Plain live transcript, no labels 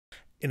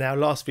In our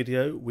last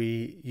video,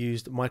 we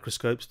used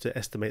microscopes to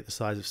estimate the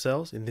size of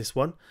cells. In this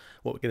one,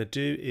 what we're going to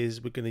do is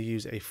we're going to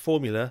use a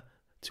formula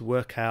to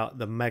work out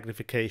the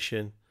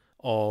magnification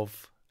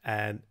of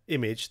an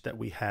image that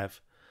we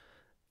have.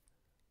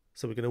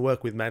 So we're going to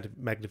work with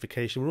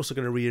magnification. We're also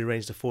going to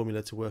rearrange the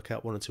formula to work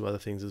out one or two other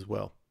things as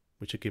well,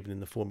 which are given in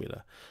the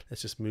formula.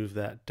 Let's just move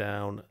that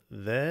down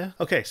there.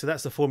 Okay, so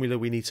that's the formula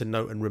we need to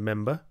note and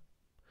remember.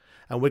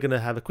 And we're going to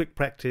have a quick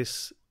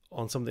practice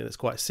on something that's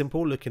quite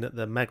simple, looking at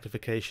the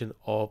magnification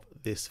of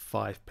this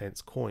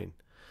 5p coin.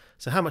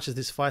 So how much has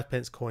this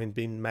 5p coin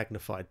been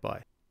magnified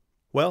by?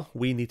 Well,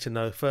 we need to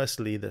know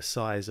firstly the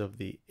size of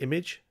the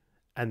image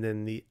and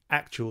then the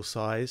actual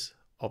size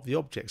of the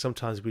object.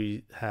 Sometimes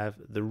we have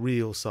the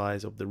real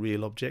size of the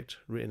real object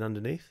written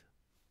underneath.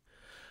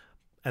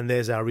 And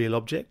there's our real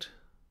object.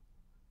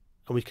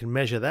 And we can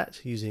measure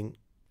that using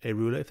a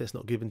ruler. If that's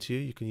not given to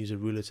you, you can use a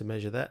ruler to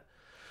measure that.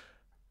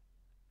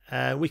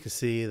 And we can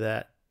see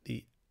that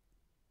the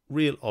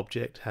real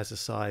object has a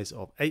size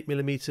of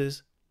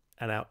 8mm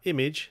and our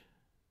image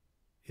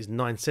is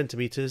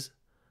 9cm,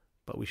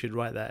 but we should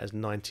write that as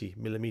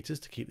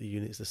 90mm to keep the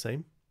units the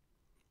same.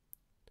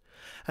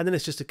 And then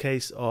it's just a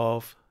case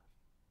of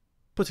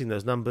putting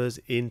those numbers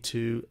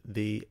into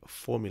the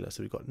formula.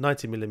 So we've got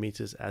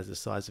 90mm as the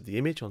size of the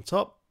image on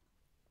top,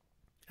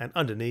 and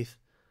underneath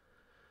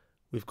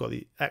we've got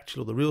the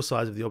real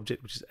size of the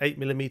object, which is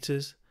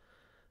 8mm.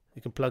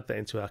 You can plug that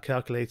into our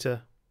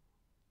calculator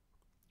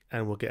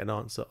and we'll get an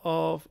answer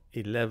of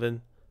 11.25.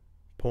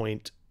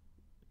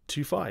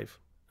 And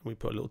we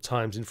put a little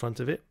times in front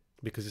of it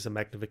because it's a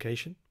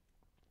magnification.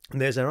 And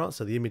there's our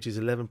answer. The image is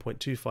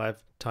 11.25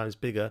 times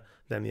bigger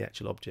than the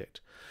actual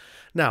object.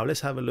 Now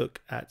let's have a look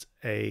at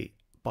a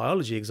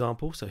biology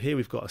example. So here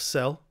we've got a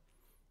cell,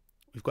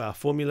 we've got our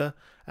formula,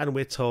 and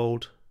we're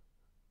told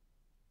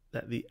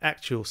that the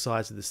actual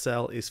size of the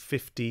cell is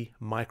 50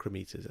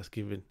 micrometers. That's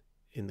given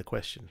in the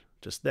question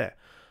just there.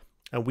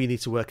 And we need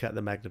to work out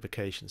the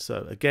magnification.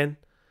 So again,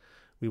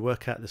 we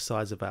work out the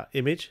size of our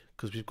image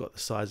because we've got the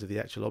size of the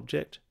actual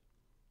object.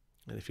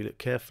 And if you look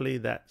carefully,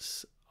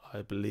 that's,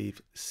 I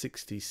believe,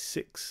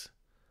 66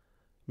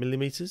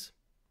 millimeters.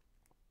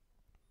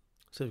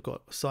 So we've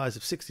got a size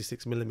of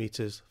 66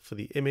 millimeters for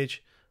the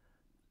image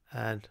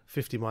and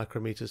 50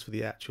 micrometers for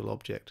the actual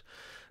object.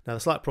 Now the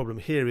slight problem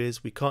here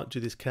is we can't do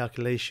this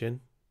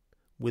calculation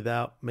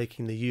without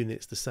making the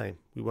units the same.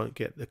 We won't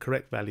get the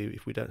correct value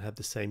if we don't have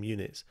the same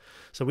units.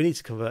 So we need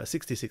to convert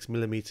 66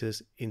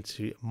 millimeters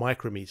into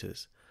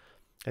micrometers.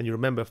 And you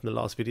remember from the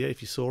last video,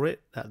 if you saw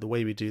it, that the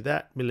way we do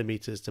that,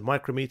 millimeters to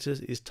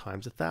micrometers, is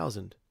times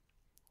 1,000.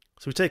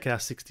 So we take our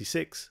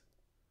 66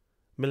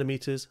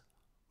 millimeters,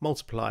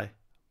 multiply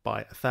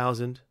by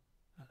 1,000.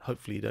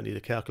 Hopefully you don't need a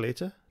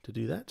calculator to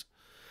do that.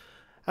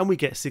 And we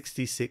get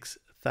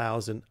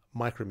 66,000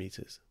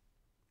 micrometers.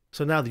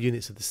 So now the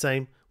units are the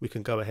same, we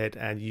can go ahead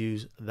and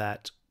use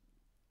that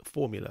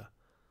formula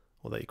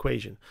or the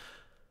equation.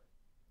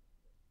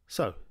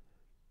 So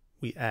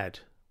we add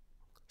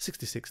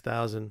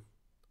 66,000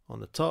 on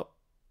the top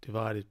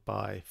divided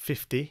by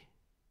 50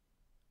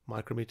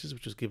 micrometers,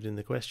 which was given in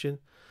the question.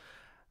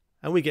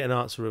 And we get an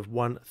answer of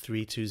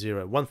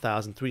 1320,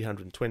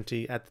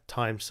 1,320 at the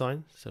times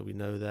sign. So we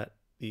know that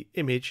the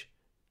image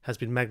has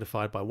been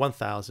magnified by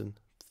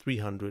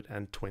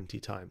 1,320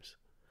 times.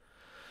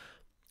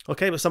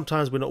 Okay, but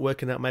sometimes we're not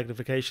working out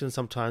magnification.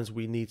 Sometimes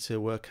we need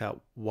to work out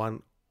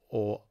one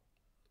or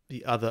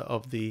the other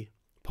of the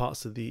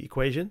parts of the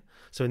equation.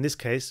 So in this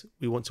case,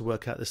 we want to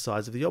work out the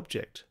size of the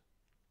object,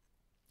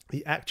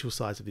 the actual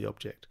size of the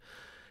object.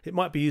 It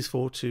might be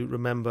useful to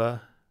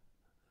remember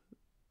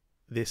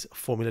this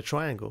formula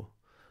triangle.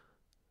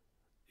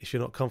 If you're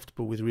not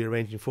comfortable with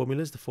rearranging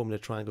formulas, the formula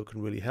triangle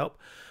can really help.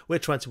 We're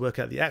trying to work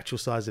out the actual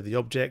size of the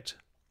object,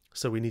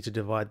 so we need to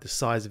divide the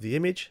size of the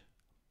image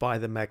by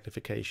the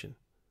magnification.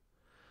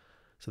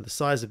 So the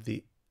size of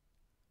the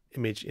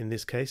image in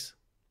this case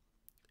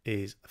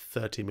is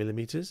 30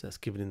 millimeters. That's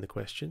given in the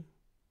question.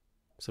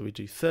 So we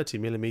do 30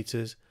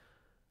 millimeters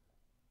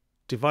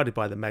divided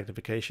by the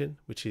magnification,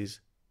 which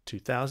is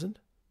 2,000.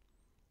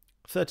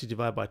 30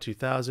 divided by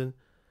 2,000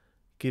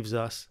 gives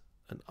us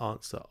an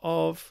answer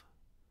of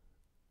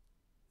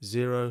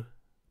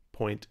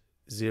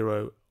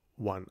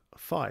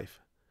 0.015,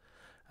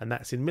 and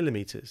that's in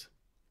millimeters.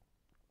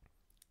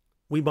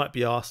 We might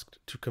be asked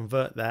to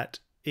convert that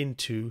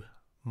into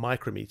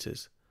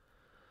micrometers.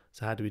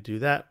 So how do we do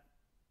that?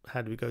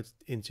 How do we go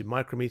into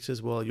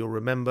micrometers? Well, you'll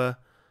remember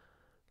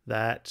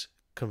that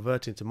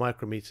converting to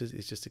micrometers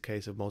is just a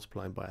case of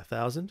multiplying by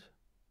 1,000.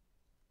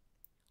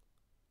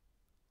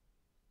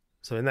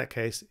 So in that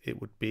case,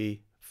 it would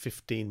be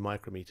 15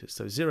 micrometers.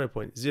 So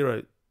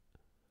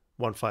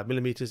 0.015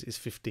 millimeters is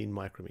 15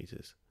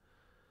 micrometers.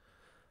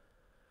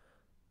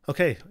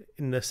 Okay,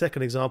 in the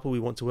second example, we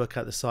want to work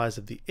out the size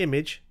of the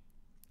image.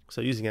 So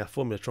using our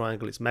formula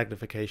triangle, it's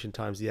magnification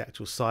times the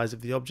actual size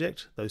of the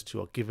object. Those two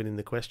are given in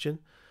the question.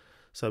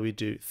 So we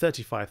do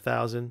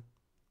 35,000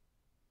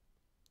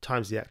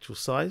 times the actual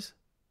size,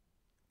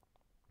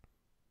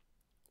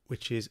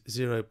 which is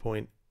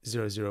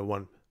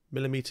 0.001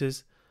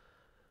 millimeters.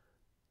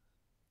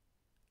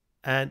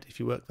 And if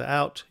you work that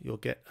out, you'll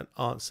get an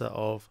answer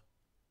of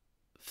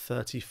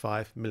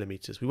 35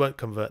 millimeters. We won't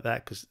convert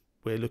that because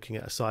we're looking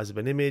at a size of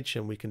an image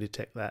and we can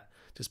detect that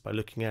just by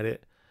looking at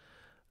it.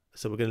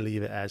 So we're going to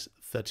leave it as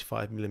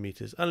 35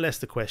 millimeters unless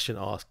the question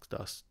asked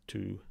us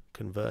to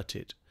convert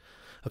it.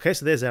 Okay,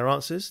 so there's our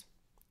answers.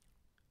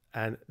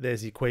 And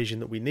there's the equation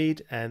that we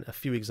need and a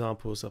few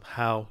examples of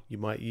how you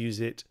might use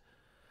it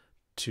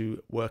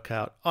to work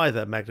out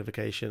either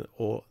magnification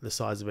or the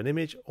size of an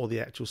image or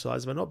the actual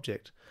size of an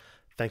object.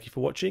 Thank you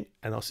for watching,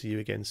 and I'll see you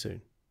again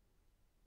soon.